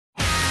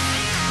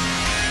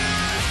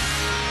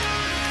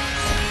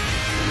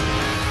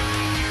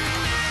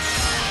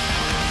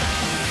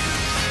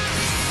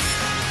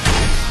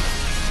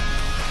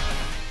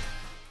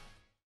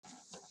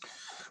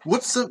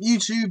What's up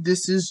YouTube,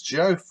 this is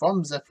Joe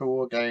from Zephyr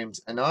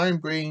Wargames and I'm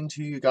bringing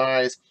to you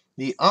guys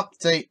the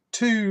update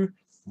to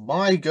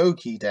my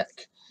Gouki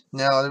deck.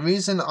 Now the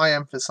reason I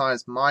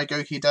emphasize my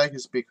Gouki deck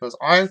is because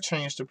I've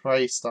changed the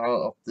play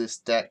style of this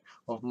deck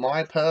of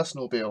my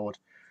personal build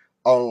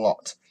a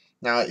lot.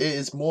 Now it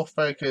is more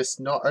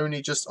focused not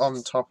only just on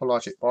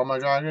topologic Bomber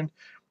Dragon,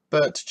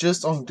 but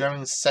just on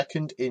going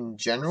second in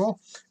general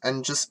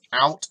and just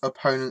out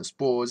opponents'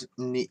 boards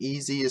in the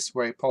easiest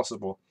way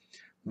possible.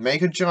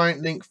 Make a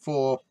giant link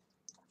 4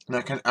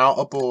 that can out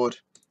a board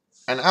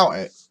and out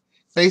it.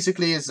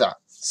 Basically is that.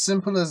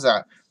 Simple as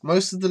that.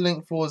 Most of the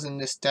link 4s in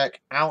this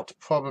deck out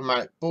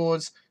problematic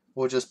boards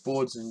or just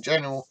boards in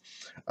general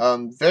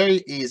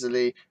very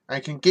easily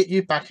and can get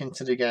you back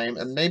into the game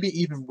and maybe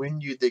even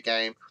win you the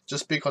game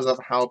just because of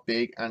how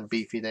big and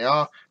beefy they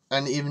are,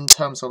 and even in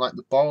terms of like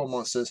the borrow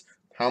monsters,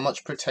 how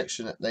much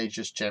protection that they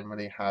just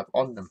generally have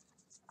on them.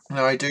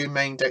 Now I do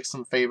main deck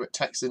some favourite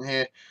techs in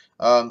here,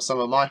 some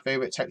of my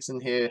favourite techs in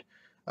here,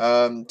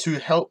 to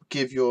help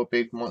give your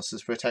big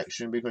monsters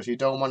protection, because you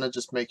don't want to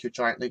just make your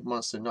giant link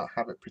monster not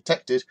have it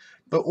protected,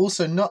 but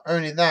also not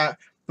only that,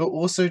 but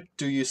also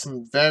do you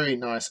some very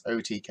nice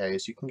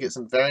OTKs. You can get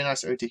some very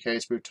nice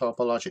OTKs with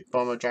Topologic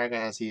Bomber Dragon,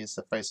 as he is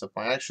the face of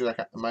my extra deck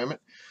at the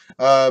moment.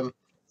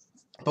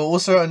 But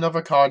also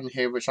another card in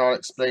here which I'll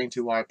explain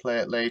to why I play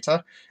it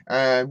later,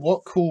 and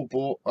what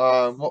cool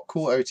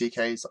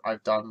OTKs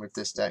I've done with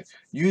this deck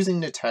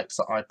using the techs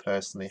that I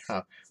personally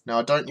have.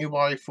 Now don't you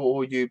worry for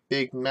all you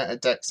big meta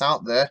decks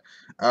out there.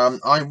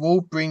 I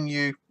will bring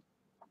you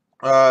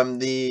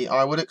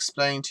I would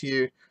explain to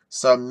you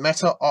some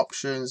meta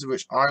options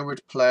which I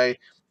would play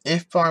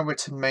if I were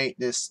to make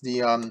this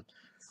the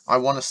I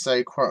want to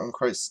say quote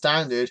unquote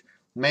standard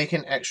make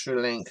an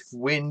extra link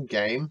win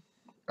game.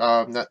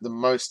 That the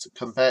most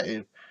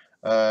competitive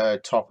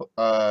top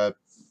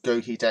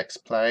Gouki decks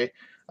play.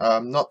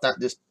 Not that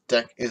this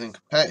deck isn't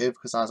competitive,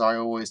 because as I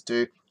always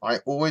do, I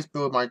always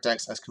build my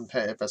decks as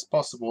competitive as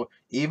possible,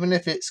 even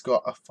if it's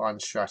got a fun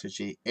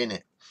strategy in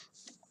it.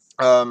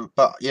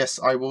 But yes,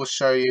 I will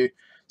show you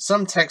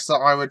some techs that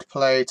I would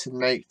play to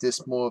make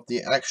this more of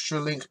the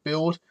extra link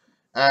build,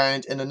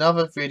 and in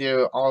another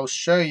video I'll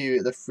show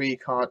you the free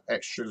card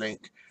extra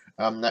link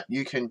that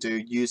you can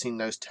do using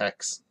those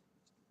techs.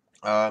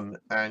 And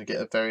get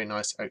a very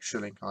nice extra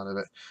link out of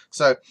it.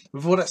 So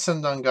with all that said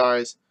and done,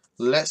 guys,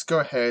 let's go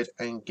ahead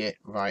and get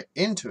right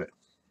into it.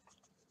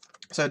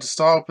 So to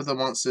start off with the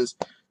monsters,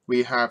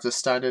 we have the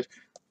standard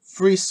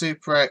 3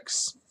 Super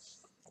X,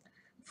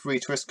 3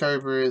 Twist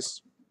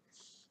Cobras,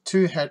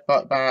 2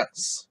 Headbutt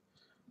Bats.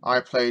 I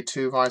played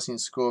 2 Rising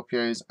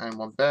Scorpios and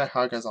 1 Bear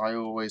Hug, as I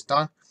always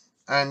done,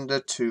 and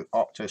the 2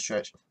 Octo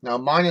Stretch. Now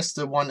minus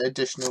the 1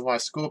 additional Rising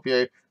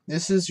Scorpio,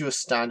 this is your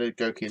standard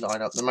Gouki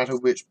lineup, no matter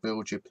which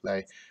build you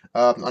play.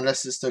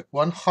 Unless it's the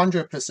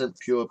 100%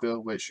 pure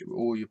build, which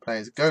all you play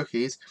is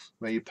Goukis,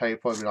 where you play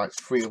probably like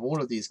 3 of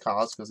all of these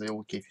cards, because they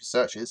all give you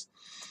searches.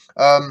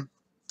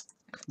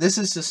 This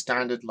is the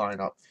standard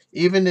lineup.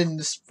 Even in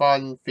this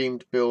fun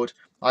themed build,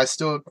 I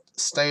still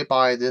stay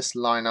by this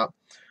lineup.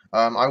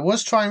 I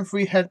was trying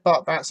 3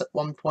 Headbutt Bats at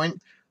one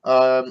point.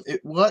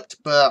 It worked,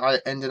 but I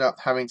ended up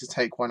having to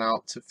take one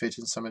out to fit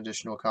in some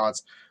additional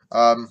cards.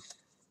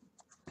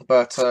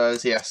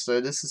 Yes,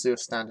 so this is your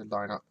standard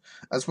lineup.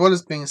 As well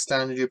as being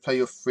standard, you play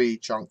your 3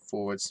 junk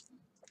forwards,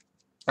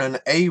 an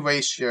A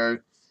ratio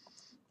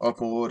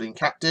of rewarding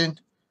captain,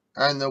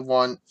 and the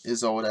 1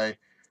 Isolde,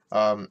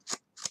 the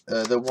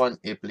 1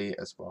 Ibli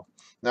as well.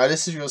 Now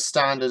this is your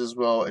standard as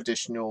well,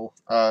 additional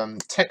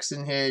text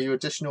in here, your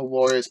additional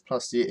warriors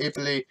plus the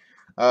Ibli.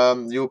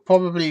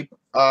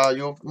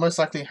 You'll most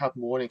likely have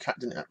Warning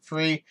Captain at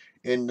 3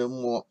 in the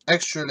more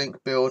extra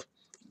link build.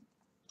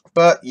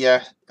 But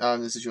yeah,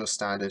 this is your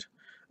standard.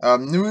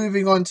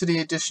 Moving on to the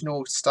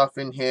additional stuff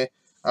in here,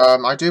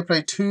 I do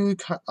play 2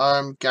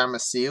 Gamma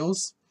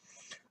Seals.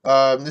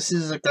 This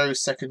is a go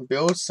second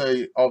build,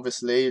 so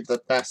obviously the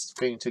best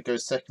thing to go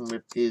second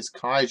with is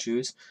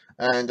Kaijus.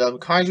 And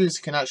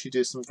Kaijus can actually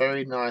do some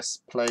very nice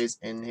plays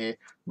in here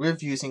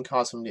with using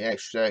cards from the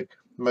extra deck,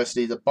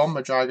 mostly the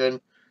Bomber Dragon.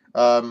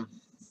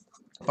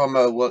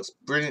 Bomber works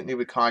brilliantly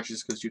with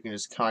Kaijus because you can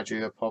just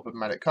Kaiju a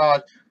problematic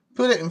card,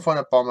 put it in front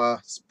of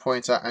Bomber's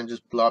pointer, and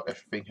just blow up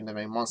everything in the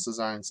main monster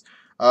zones.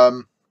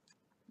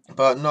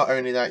 But not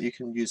only that, you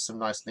can use some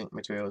nice link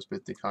materials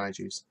with the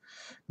Kaijus.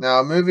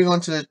 Now, moving on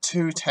to the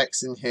 2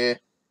 techs in here,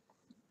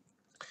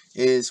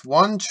 is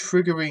 1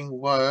 Triggering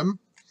Worm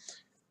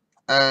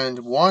and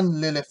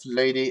 1 Lilith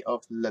Lady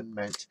of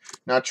Lament.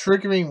 Now,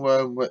 Triggering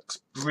Worm works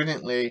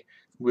brilliantly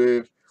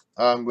with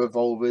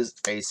Revolver's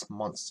ace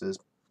monsters,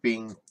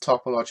 being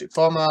Topologic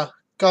Bomber,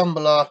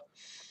 Gumbler,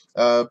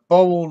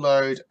 Bowl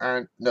Load,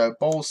 and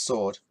Bowl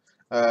Sword.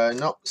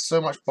 Not so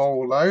much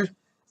Bowl Load,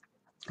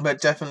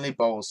 but definitely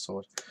Bowl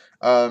Sword.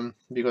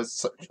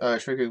 Because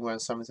Triggering Worm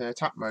summons in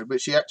attack mode,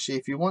 which actually,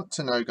 if you want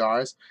to know,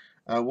 guys,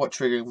 what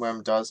Triggering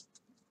Worm does,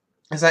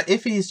 is that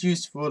if he is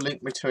used for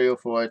link material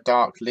for a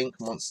dark link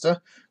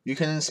monster, you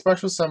can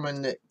special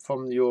summon it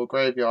from your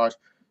graveyard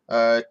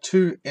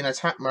to in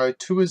attack mode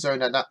to a zone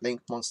that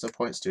link monster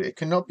points to. It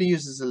cannot be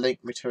used as a link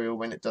material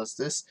when it does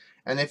this,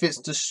 and if it's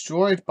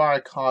destroyed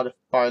by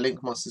a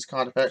link monster's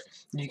card effect,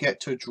 you get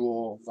to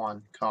draw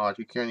one card.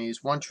 You can only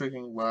use one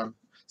triggering worm's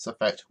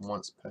effect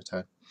once per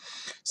turn.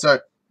 So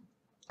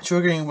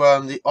triggering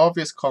worm, the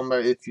obvious combo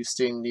if you've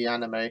seen the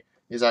anime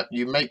is that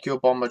you make your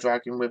bomber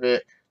dragon with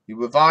it, you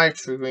revive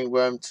triggering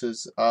worm to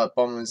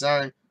bomber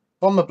zone,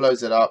 bomber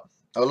blows it up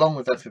along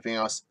with everything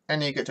else,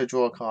 and you get to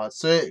draw a card.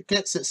 So it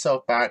gets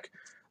itself back,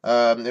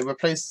 it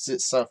replaces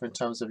itself in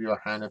terms of your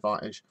hand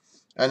advantage.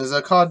 And there's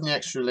a card in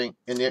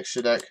the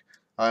extra deck,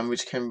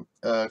 which can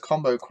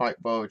combo quite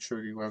well with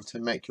triggering worm to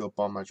make your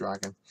bomber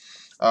dragon.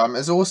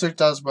 It also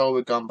does well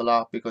with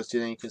Gumbler because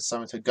then you can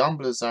summon to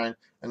Gumbler zone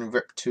and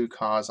rip 2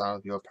 cards out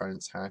of your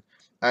opponent's hand.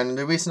 And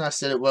the reason I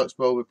said it works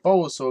well with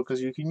Bulbasaur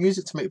because you can use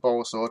it to make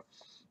Bulbasaur.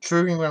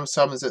 Triggering Worm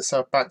summons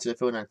itself back to the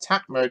field in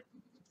attack mode,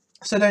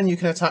 so then you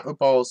can attack with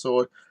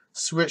Bulbasaur,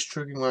 switch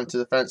Triggering Worm to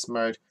defense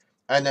mode,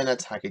 and then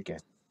attack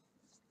again.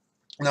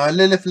 Now a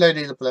Lilith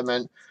Lady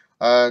Implement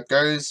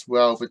goes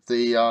well with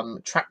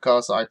the trap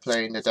cards that I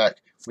play in the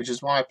deck, which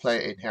is why I play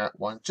it in here at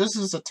 1. Just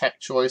as a tech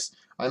choice,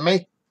 I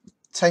may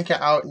take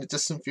it out in the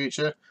distant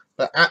future,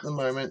 but at the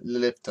moment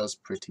Lilith does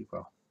pretty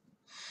well.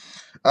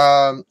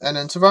 And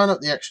then to round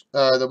up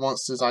the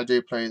monsters, I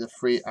do play the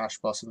 3 Ash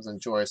Blossoms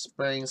and Joyous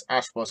Springs.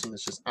 Ash Blossom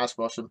is just Ash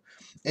Blossom.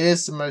 It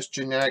is the most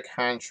generic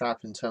hand trap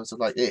in terms of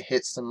like it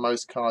hits the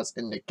most cards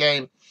in the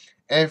game.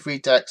 Every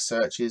deck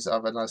searches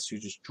unless you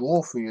just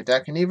draw through your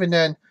deck, and even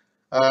then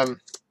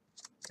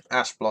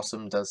Ash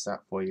Blossom does that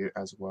for you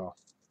as well.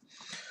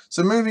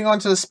 So moving on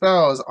to the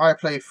spells, I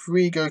play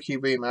 3 Gouki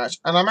Rematch,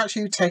 and I'm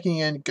actually taking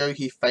in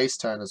Gouki Face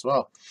Turn as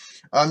well.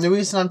 The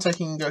reason I'm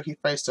taking Gouki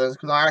Face Turn is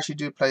because I actually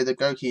do play the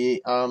Gouki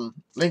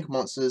Link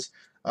monsters,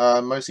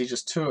 mostly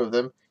just 2 of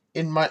them,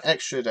 in my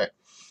extra deck.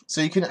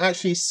 So you can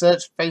actually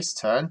search Face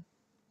Turn,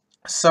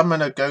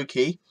 summon a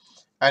Gouki,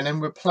 and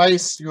then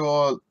replace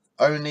your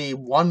only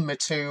 1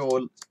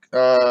 material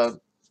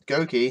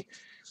Gouki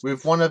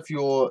with one of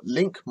your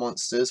link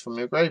monsters from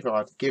your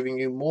graveyard, giving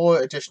you more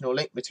additional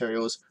link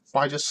materials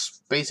by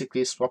just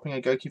basically swapping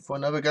a Gouki for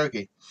another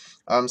Gouki.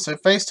 So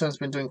Face Turn's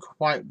been doing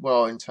quite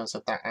well in terms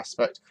of that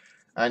aspect,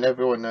 and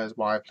everyone knows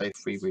why I play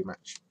 3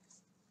 Rematch.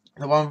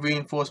 The 1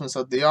 Reinforcements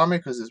of the Army,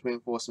 because it's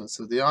Reinforcements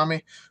of the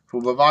Army,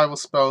 for revival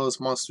spells,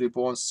 Monster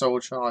Reborn, Soul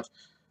Charge,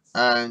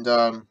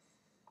 and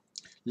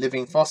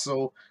Living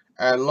Fossil,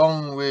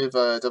 along with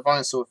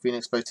Divine Sword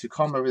Phoenix, both to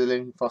combo with the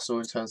Living Fossil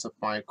in terms of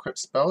my equipped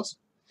spells.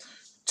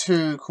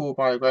 2 Call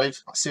by the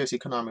Grave. Seriously,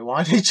 Konami,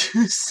 why did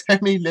you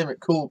semi-limit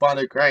Call by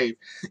the Grave?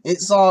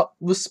 It's our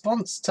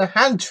response to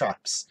hand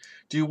traps.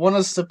 Do you want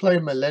us to play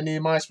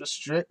Millennium Ice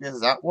Restrict?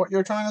 Is that what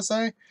you're trying to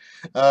say?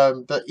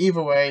 But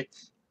either way,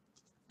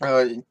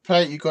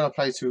 you're gonna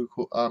play 2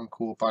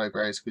 Call by the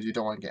Graves because you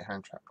don't want to get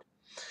hand trapped.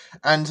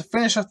 And to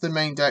finish off the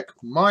main deck,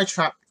 my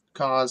trap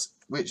cards,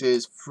 which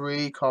is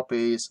 3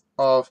 copies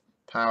of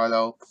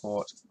Parallel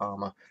Port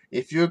Armor.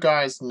 If you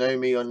guys know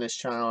me on this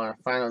channel, and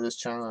a fan of this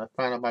channel, and a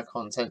fan of my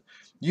content,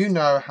 you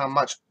know how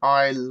much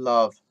I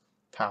love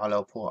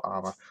Parallel Port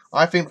Armor.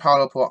 I think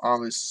Parallel Port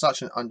Armor is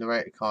such an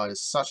underrated card.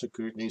 It's such a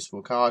good,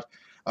 useful card.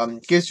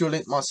 Gives your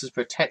link monsters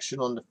protection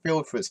on the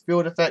field for its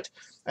field effect,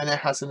 and it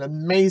has an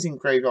amazing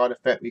graveyard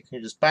effect. You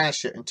can just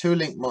banish it in 2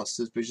 link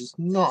monsters, which is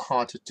not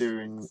hard to do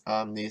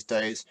in these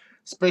days,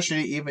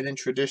 especially even in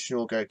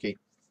traditional Gouki.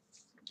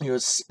 You're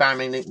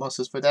spamming link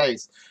monsters for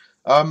days.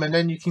 And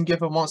then you can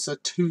give a monster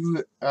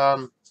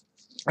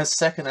a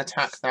second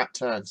attack that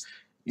turn.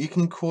 You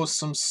can cause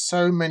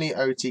so many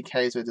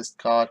OTKs with this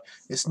card.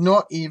 It's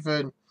not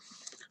even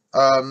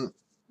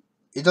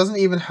it doesn't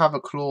even have a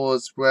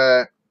clause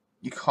where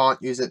you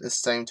can't use it the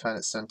same turn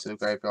it's sent to the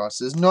graveyard.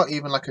 So there's not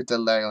even like a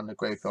delay on the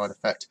graveyard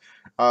effect,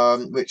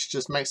 which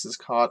just makes this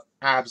card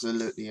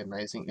absolutely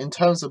amazing. In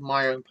terms of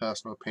my own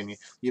personal opinion,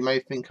 you may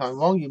think I'm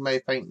wrong, you may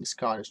think this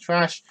card is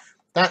trash.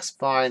 That's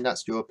fine,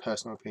 that's your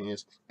personal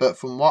opinions. But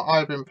from what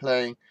I've been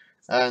playing,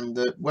 and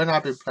when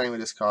I've been playing with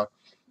this card,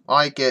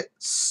 I get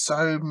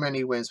so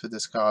many wins with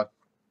this card.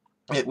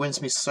 It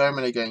wins me so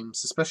many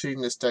games, especially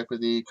in this deck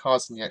with the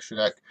cards in the extra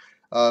deck,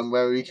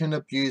 where we can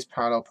abuse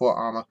Parallel Port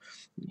Armor,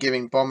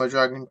 giving Bomber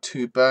Dragon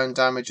 2 burn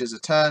damages a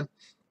turn,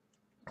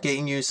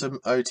 getting you some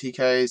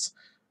OTKs,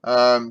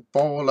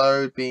 Ball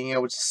Load, being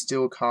able to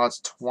steal cards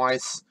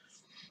twice,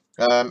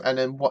 and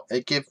then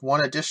give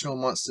 1 additional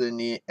monster in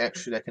the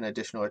extra deck an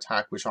additional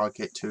attack, which I'll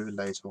get to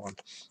later on.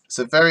 It's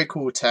a very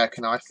cool tech,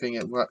 and I think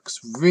it works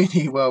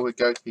really well with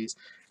Goukis,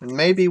 and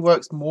maybe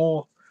works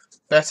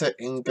better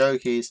in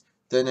Goukis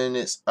than in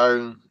its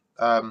own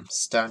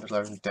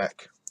standalone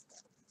deck.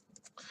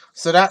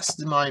 So that's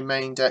my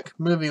main deck.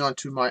 Moving on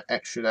to my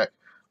extra deck,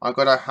 I've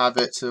got to have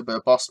it to the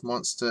boss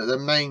monster, the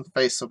main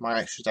face of my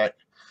extra deck,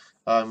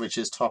 which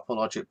is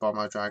Topologic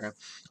Bomber Dragon.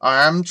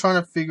 I am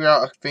trying to figure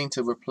out a thing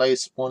to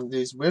replace one of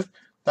these with,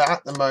 but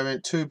at the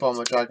moment 2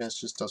 Bomber Dragons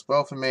just does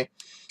well for me.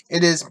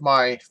 It is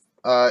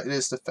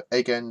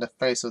again the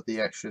face of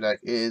the extra deck.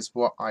 It is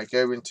what I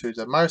go into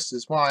the most,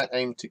 is what I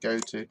aim to go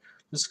to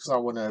just because I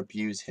want to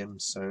abuse him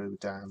so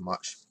damn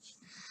much.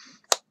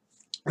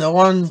 The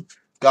one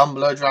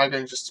Gumbler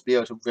Dragon, just to be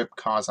able to rip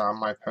cards out of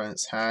my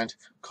opponent's hand,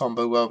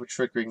 combo well with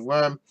Triggering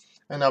Worm,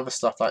 and other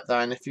stuff like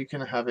that. And if you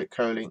can have it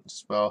co-linked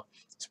as well,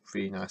 it's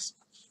pretty nice.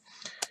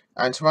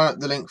 And to run up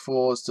the link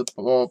 4s, the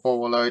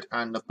Borreload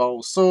and the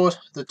Bowl Sword,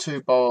 the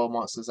two Bowl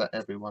monsters that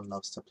everyone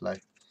loves to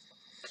play.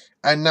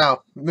 And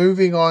now,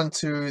 moving on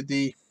to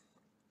the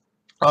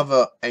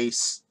other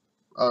ace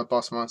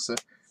boss monster,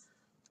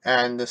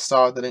 and the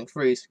start of the link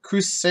 3s,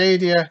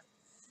 Crusadia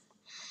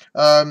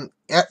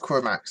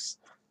Acromax.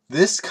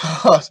 This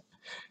card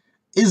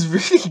is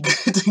really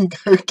good in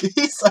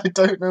Gouki's. I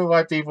don't know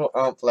why people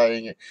aren't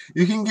playing it.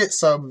 You can get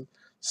some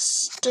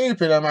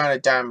stupid amount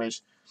of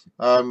damage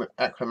with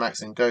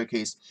Acromax and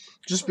Gouki's,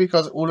 just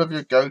because all of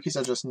your Gouki's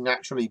are just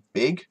naturally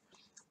big.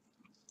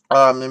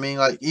 I mean,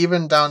 like,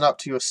 even down up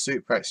to your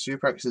Suprex.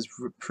 Suprex is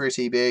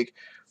pretty big.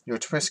 Your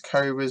Twist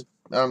Cobra is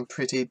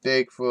pretty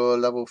big for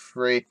level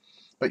 3.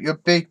 But your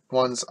big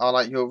ones are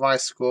like your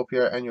Rise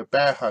Scorpio and your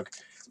Bear Hug.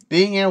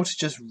 Being able to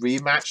just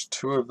rematch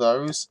 2 of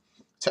those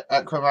to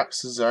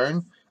Acromax's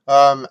zone.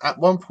 At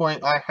one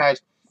point, I had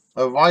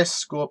a Rise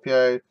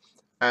Scorpio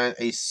and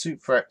a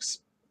Suprex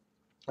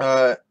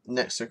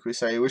next to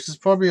Crusader, which is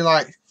probably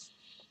like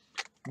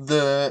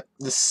the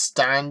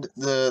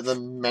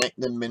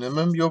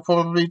minimum you'll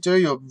probably do.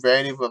 You'll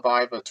rarely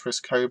revive a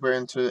Twist Cobra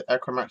into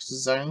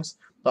Acromax's zones,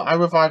 but I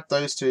revived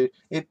those 2.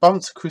 It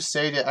bumped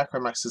Crusadia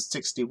Acromax to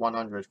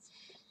 6100.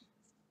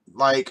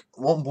 Like,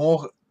 what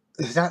more?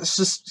 That's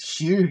just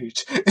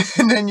huge.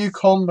 And then you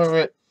combo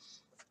it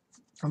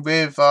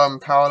with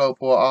Parallel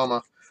Port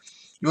Armor.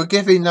 You're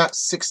giving that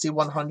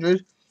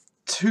 6100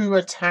 2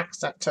 attacks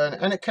that turn,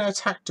 and it can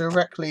attack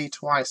directly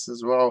twice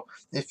as well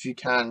if you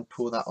can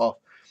pull that off.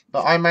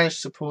 But I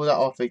managed to pull that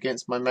off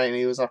against my mate.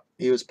 He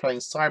was playing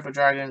Cyber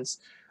Dragons.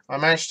 I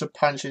managed to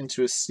punch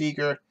into a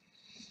Seeger.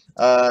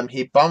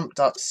 He bumped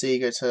up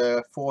Seeger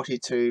to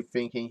 42,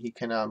 thinking he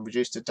can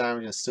reduce the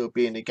damage and still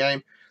be in the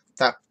game.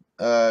 That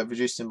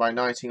reduced him by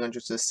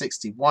 1900 to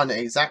 61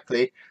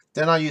 exactly.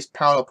 Then I used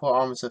Parallel Port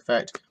Armor's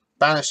effect,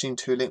 banishing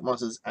 2 Link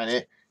monsters and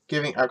it,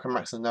 giving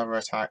Acromax another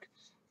attack,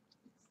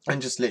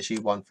 and just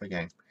literally won for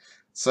game.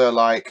 So,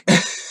 like,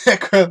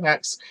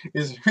 Acromax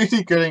is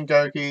really good in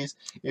Gouki's.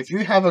 If you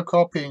have a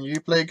copy and you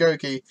play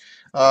Gouki,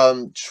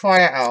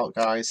 try it out,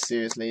 guys.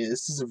 Seriously,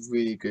 this is a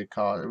really good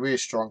card, a really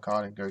strong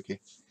card in Gouki.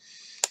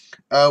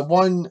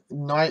 One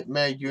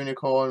Nightmare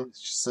Unicorn,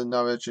 it's just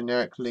another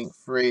generic Link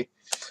 3.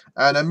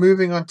 And I'm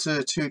moving on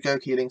to 2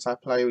 Gouki links I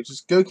play, which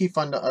is Gouki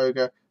Thunder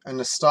Ogre and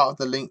the start of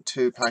the Link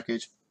 2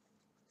 package,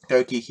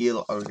 Gouki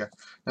Heal Ogre.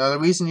 Now, the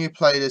reason you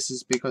play this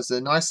is because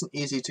they're nice and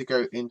easy to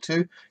go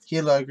into.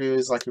 Heal Ogre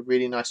is like a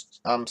really nice,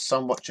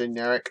 somewhat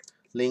generic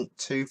Link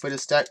 2 for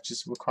this deck,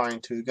 just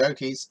requiring 2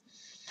 Goukis.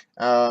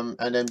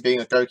 And then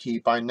being a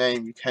Gouki by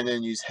name, you can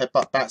then use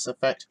Headbutt Bat's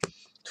effect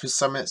to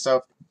summon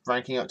itself,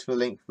 ranking up to a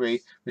Link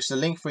 3, which the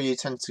Link 3 you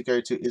tend to go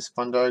to is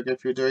Thunder Ogre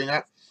if you're doing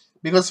that.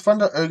 Because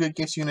Thunder Ogre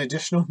gives you an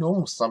additional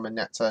normal summon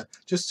that turn,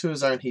 just to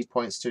his own he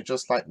points to,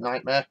 just like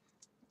Nightmare.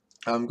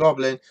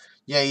 Goblin,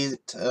 yeah, he's,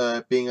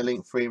 being a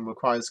Link 3 and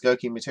requires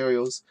Gouki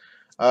materials,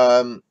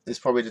 is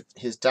probably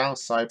his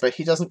downside, but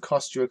he doesn't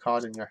cost you a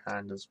card in your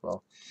hand as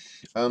well.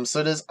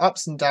 So there's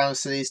ups and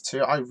downs to these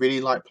 2. I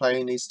really like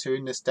playing these 2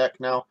 in this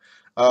deck now,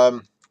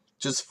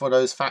 just for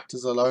those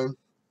factors alone.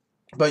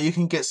 But you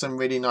can get some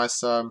really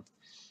nice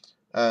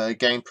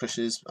game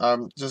pushes.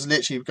 Just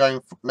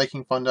literally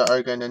making Thunder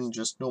Ogre and then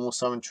just normal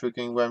summon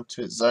Triggering Worm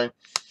to its zone.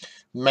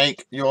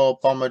 Make your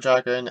Bomber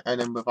Dragon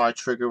and then revive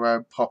Trigger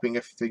Worm, popping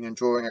everything and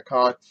drawing a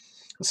card.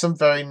 Some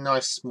very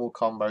nice small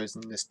combos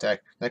in this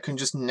deck that can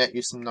just net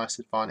you some nice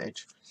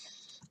advantage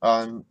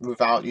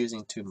without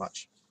using too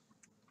much.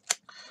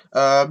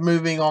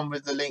 Moving on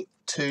with the Link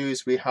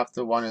 2s, we have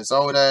the one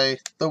Isolde,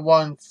 the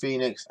one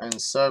Phoenix and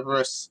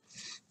Cerberus,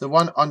 the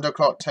one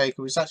Underclock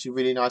Taker, which is actually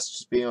really nice,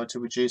 just being able to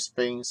reduce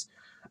things,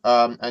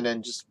 and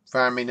then just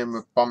ramming them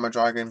with Bomber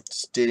Dragon,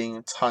 just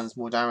dealing tons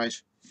more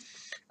damage.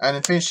 And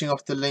then finishing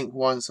off the Link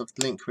 1s of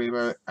Link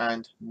Remo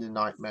and the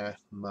Nightmare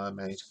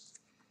Mermaid.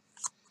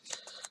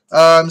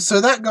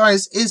 So that,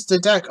 guys, is the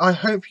deck. I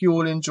hope you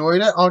all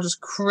enjoyed it. I'll just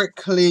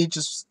quickly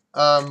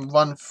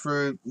run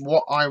through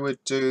what I would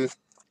do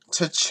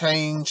to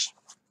change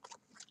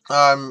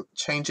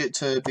it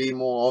to be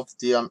more of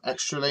the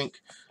extra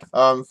link.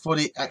 For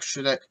the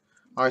extra deck,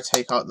 I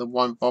take out the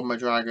one Bomber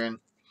Dragon,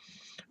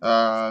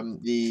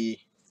 the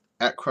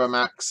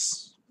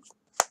Acromax,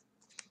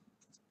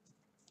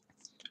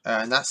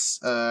 and that's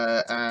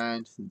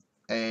and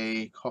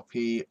a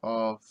copy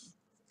of,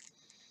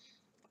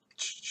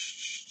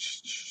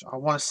 I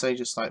want to say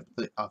just like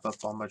the other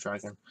Bomber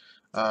Dragon.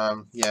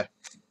 Yeah.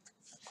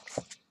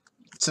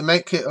 To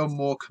make it a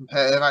more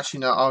competitive,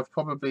 actually no, I would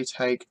probably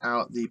take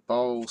out the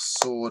Bowl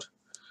Sword,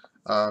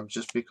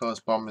 just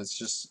because Bomber is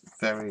just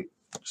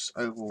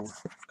overall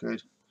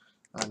good.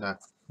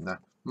 No,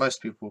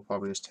 most people will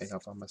probably just take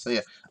out Bomber. So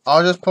yeah,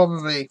 I'll just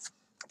probably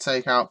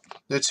take out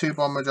the 2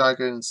 Bomber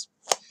Dragons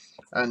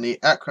and the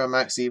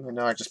Acromax, even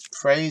though I just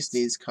praised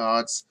these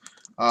cards.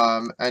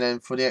 And then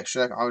for the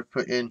extra deck, I would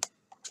put in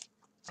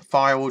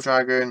Firewall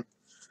Dragon,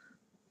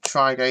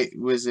 Trigate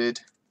Wizard,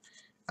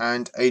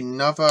 and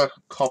another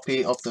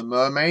copy of the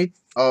Mermaid,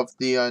 of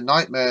the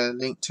Nightmare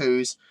Link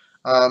 2s,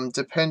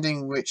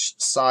 depending which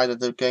side of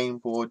the game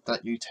board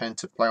that you tend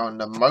to play on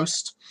the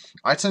most.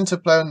 I tend to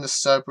play on the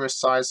Cerberus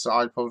side, so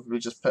I'd probably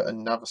just put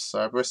another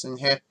Cerberus in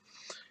here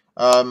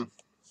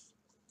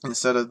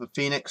instead of the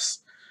Phoenix.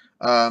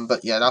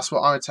 But yeah, that's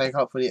what I would take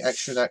out for the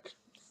extra deck.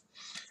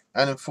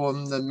 And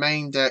from the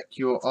main deck,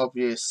 your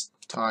obvious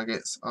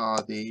targets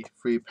are the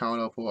 3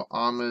 Powerful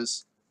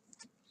Armors.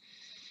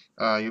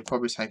 You'll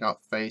probably take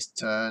out Face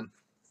Turn,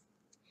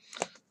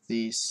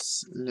 the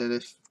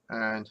Lilith,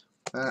 and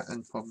that,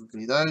 and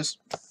probably those.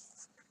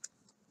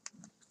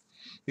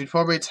 You'd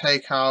probably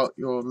take out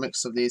your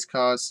mix of these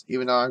cards,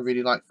 even though I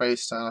really like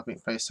Face Turn. I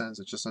think Face Turns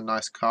are just a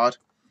nice card.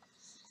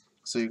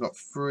 So you've got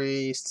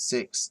 3,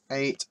 6,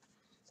 8,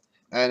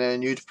 and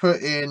then you'd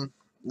put in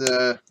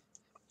the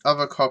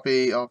other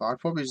copy of. I'd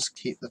probably just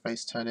keep the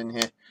Face Turn in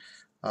here,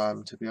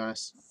 to be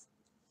honest.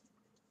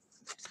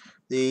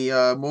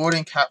 The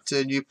Morning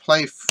Captain, you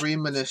play 3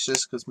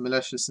 Malicious, because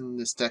Malicious in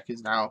this deck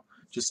is now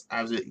just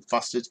absolutely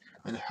busted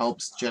and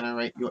helps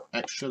generate your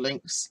extra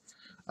links.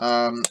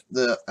 I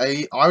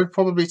would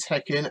probably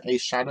take in a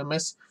Shadow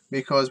Mist,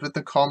 because with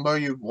the combo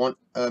you want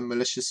a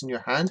Malicious in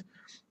your hand.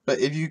 But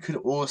if you could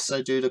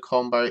also do the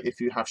combo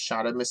if you have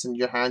Shadow Mist in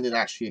your hand, it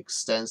actually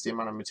extends the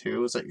amount of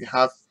materials that you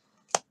have.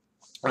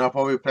 And I'll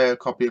probably play a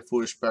copy of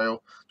Foolish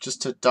Burial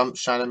just to dump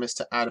Shadow Mist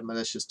to add a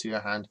Malicious to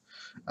your hand.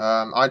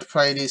 I'd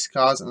play these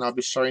cards and I'll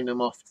be showing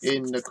them off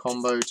in the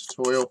combo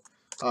tutorial,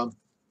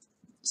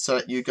 so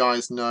that you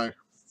guys know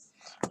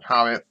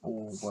how it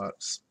all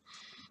works.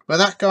 But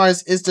that,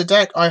 guys, is the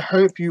deck. I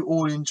hope you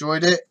all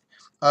enjoyed it.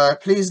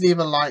 Please leave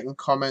a like and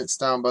comments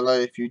down below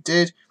if you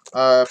did.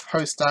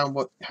 Post down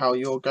how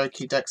your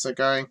Gouki decks are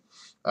going.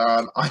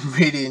 I'm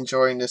really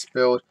enjoying this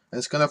build, and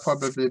it's going to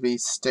probably be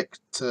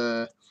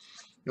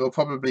it will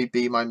probably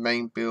be my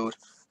main build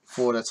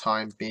for the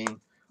time being,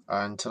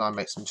 until I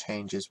make some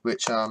changes,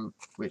 which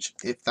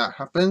if that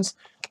happens,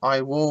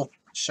 I will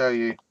show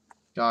you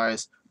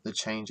guys the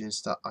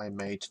changes that I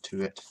made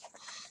to it.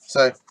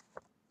 So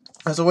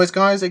as always,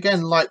 guys,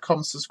 again, like,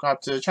 comment,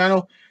 subscribe to the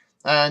channel,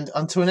 and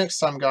until next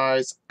time,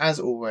 guys, as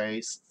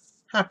always,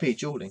 happy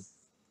dueling.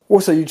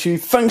 What's up,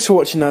 YouTube? Thanks for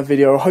watching that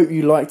video. I hope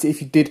you liked it. If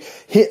you did,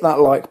 hit that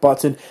like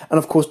button, and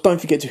of course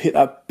don't forget to hit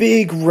that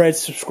big red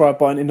subscribe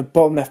button in the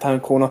bottom left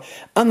hand corner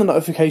and the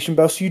notification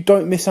bell so you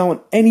don't miss out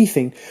on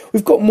anything.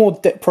 We've got more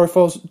deck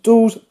profiles,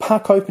 duels,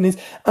 pack openings,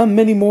 and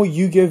many more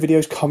Yu-Gi-Oh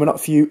videos coming up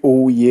for you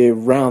all year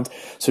round,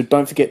 so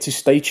don't forget to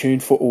stay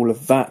tuned for all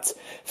of that.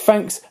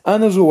 Thanks,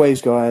 and as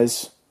always,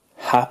 guys,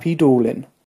 happy dueling.